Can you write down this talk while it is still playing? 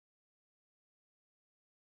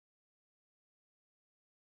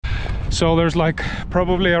So there's like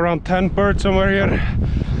probably around 10 birds somewhere here.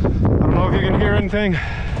 I don't know if you can hear anything.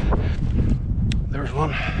 There's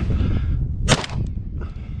one.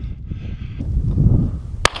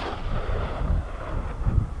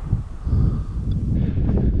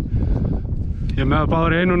 Ég með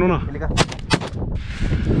báður í einu núna. Ég líka.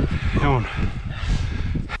 Já.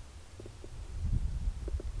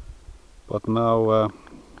 But now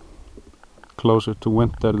closer to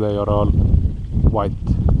winter they are all white.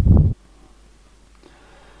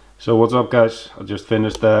 So what's up guys, I just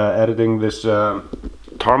finished editing this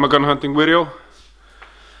ptarmigan hunting video.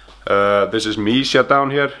 This is Misha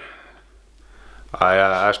down here. I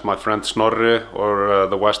asked my friend Snorri, or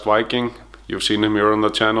the West Viking, you've seen him here on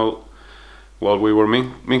the channel while we were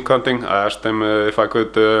mink hunting. I asked him if I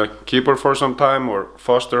could keep her for some time or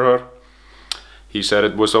foster her. He said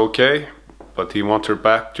it was okay, but he wants her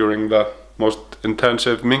back during the most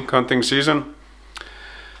intensive mink hunting season.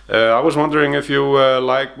 I was wondering if you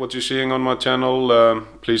like what you're seeing on my channel,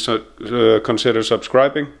 please consider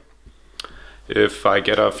subscribing. If I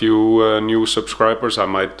get a few new subscribers, I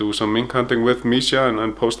might do some mink hunting with Misha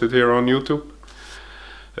and post it here on YouTube.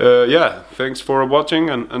 Yeah, thanks for watching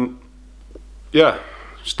and yeah,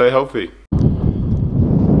 stay healthy.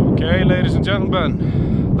 Okay, ladies and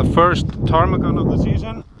gentlemen, the first ptarmigan of the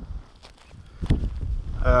season.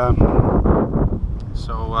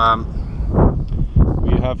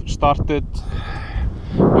 We have started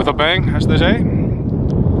with a bang, as they say.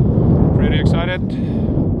 Pretty excited.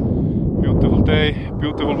 Beautiful day,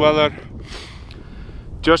 beautiful weather.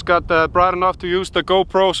 Just got bright enough to use the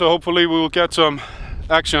GoPro, so hopefully we will get some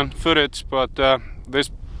action footage. But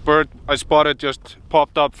this bird I spotted just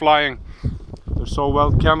popped up flying. They're so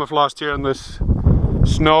well camouflaged here in this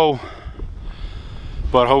snow.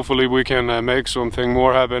 But hopefully we can make something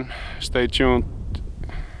more happen. Stay tuned.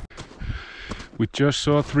 We just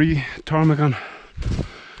saw 3 ptarmigan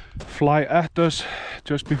fly at us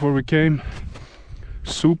just before we came.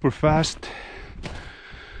 Super fast.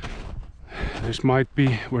 This might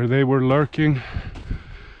be where they were lurking.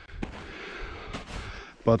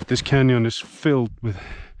 But this canyon is filled with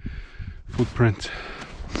footprints.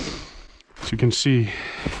 As you can see.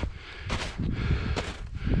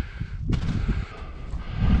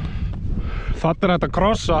 Þetta þetta að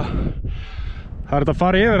krossa. Það þetta að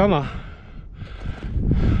fara yfir hana.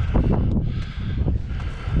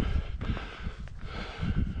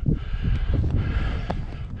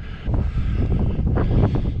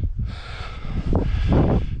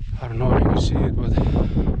 I don't know if you can see it, but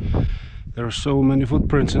there are so many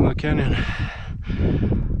footprints in the canyon.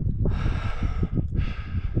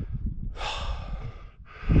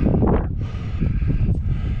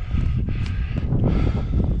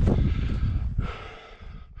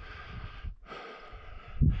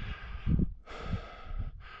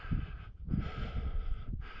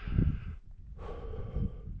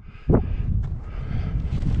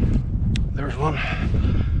 There's one.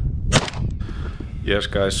 Yes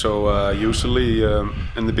guys, so usually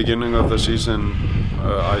in the beginning of the season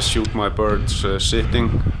I shoot my birds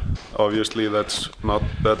sitting. Obviously that's not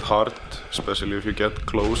that hard, especially if you get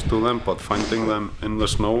close to them, but finding them in the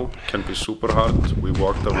snow can be super hard. We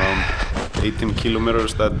walked around 18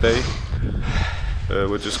 kilometers that day,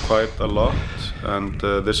 which is quite a lot, and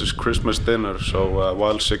this is Christmas dinner, so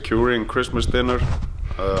while securing Christmas dinner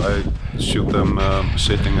I shoot them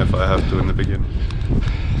sitting if I have to in the beginning.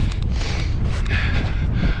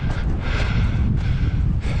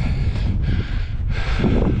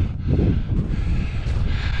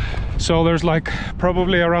 So there's like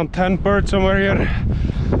probably around 10 birds somewhere here.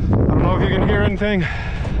 I don't know if you can hear anything,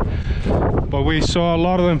 but we saw a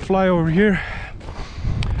lot of them fly over here.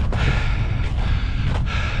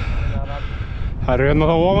 Það eru hérna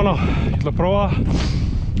þá ofan á. Ég ætla að prófa.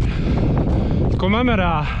 Kom með mér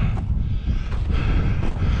eða?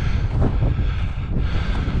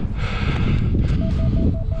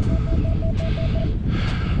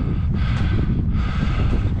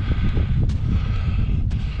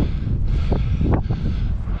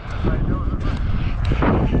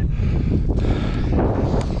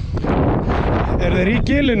 Er þeir í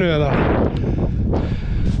gilinu eða?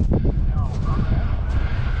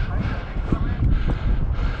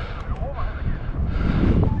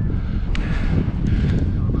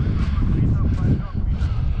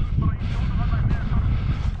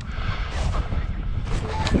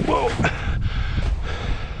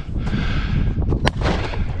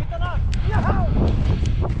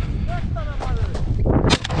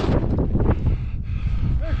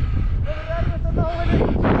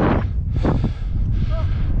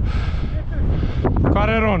 Hvar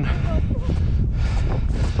er hún?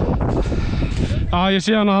 Ég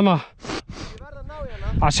sé hana hana.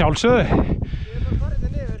 Að sjálfsögðu.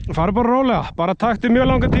 Farðu bara rólega, bara taktu mjög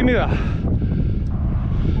langa tíma í það.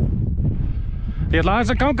 Ég ætla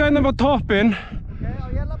aðeins að ganga inn á toppinn.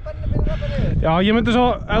 Já, ég myndi svo,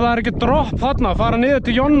 ef það er ekki dropp þarna, fara niður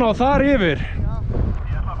til Jonna og þar yfir. Ég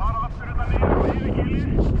ætla að fara aftur þetta niður og yfir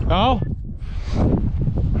gilið. Já.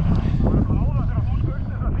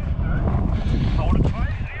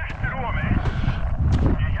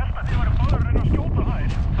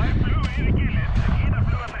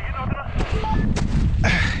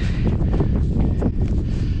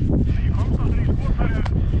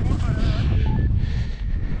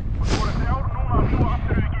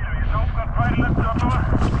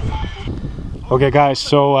 Okay guys,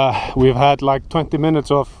 so we've had like 20 minutes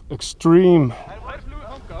of extreme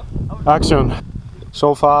action.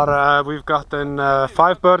 So far we've gotten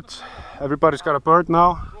 5 birds. Everybody's got a bird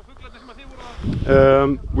now.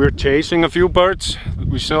 We're chasing a few birds.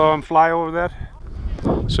 We saw them fly over there.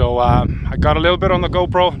 So I got a little bit on the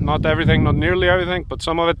GoPro, not everything, not nearly everything, but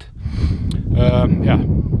some of it. Yeah,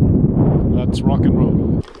 let's rock and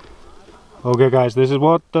roll. Okay guys, this is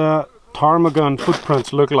what ptarmigan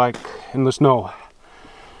footprints look like in the snow.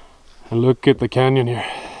 And look at the canyon here.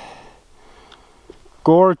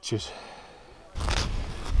 Gorgeous.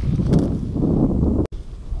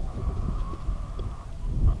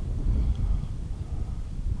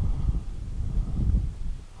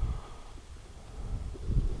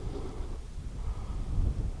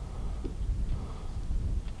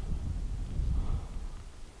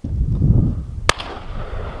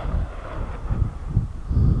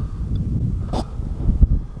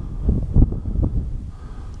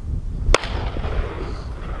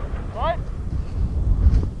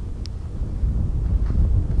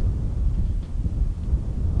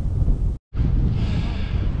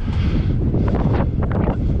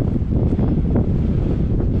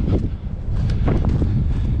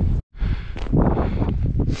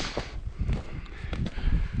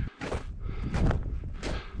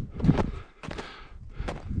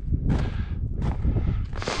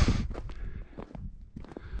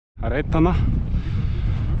 Það er einn hana.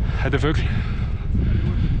 Þetta er fugl.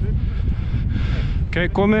 Ok,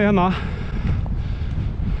 komið hérna.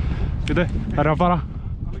 Býtu, það er að fara.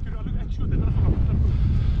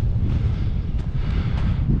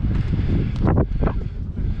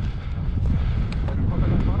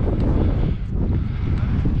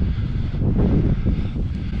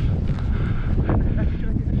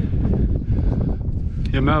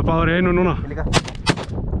 Ég er með að báður í einu núna. Ég líka.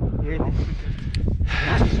 Ég veit.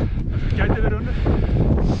 Gæti verið unnur.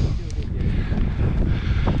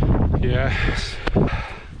 Yes.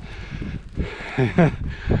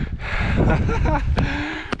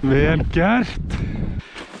 Vel gert.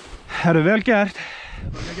 Það er vel gert.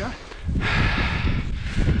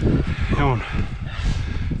 Jón.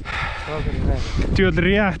 Djöld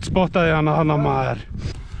rétt spottaði hana maður.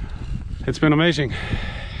 It's been amazing.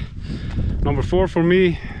 Number 4 for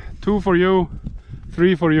me, 2 for you,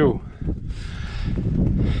 3 for you.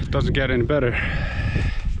 Doesn't get any better.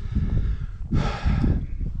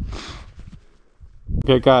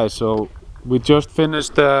 Okay guys, so we just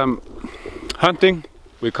finished hunting.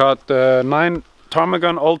 We caught 9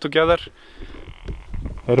 ptarmigan all together.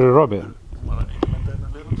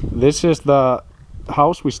 This is the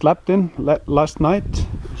house we slept in last night.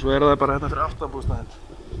 Svo það bara hérna fyrir aftanbústaðinn.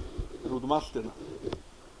 Út allt hérna.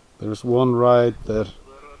 There's one right there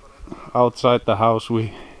outside the house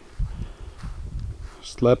we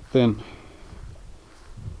slept in.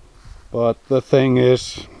 But the thing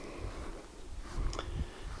is,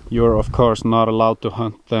 you're of course not allowed to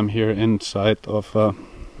hunt them here inside of a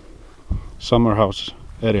summer house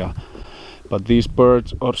area. But these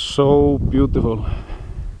birds are so beautiful.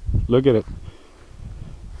 Look at it.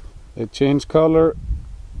 They change color.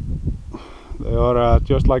 They are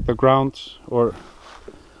just like the grounds, or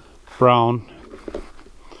brown,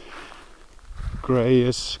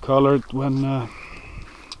 grayish colored when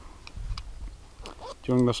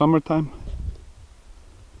during the summertime.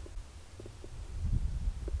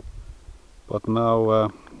 But now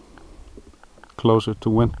closer to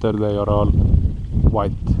winter they are all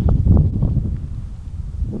white.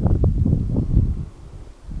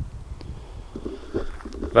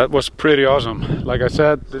 That was pretty awesome. Like I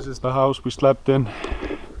said, this is the house we slept in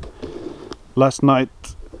last night.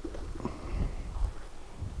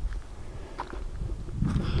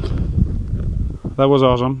 That was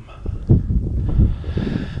awesome.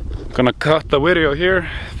 Gonna cut the video here.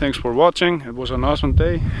 Thanks for watching. It was an awesome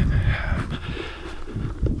day.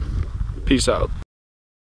 Peace out.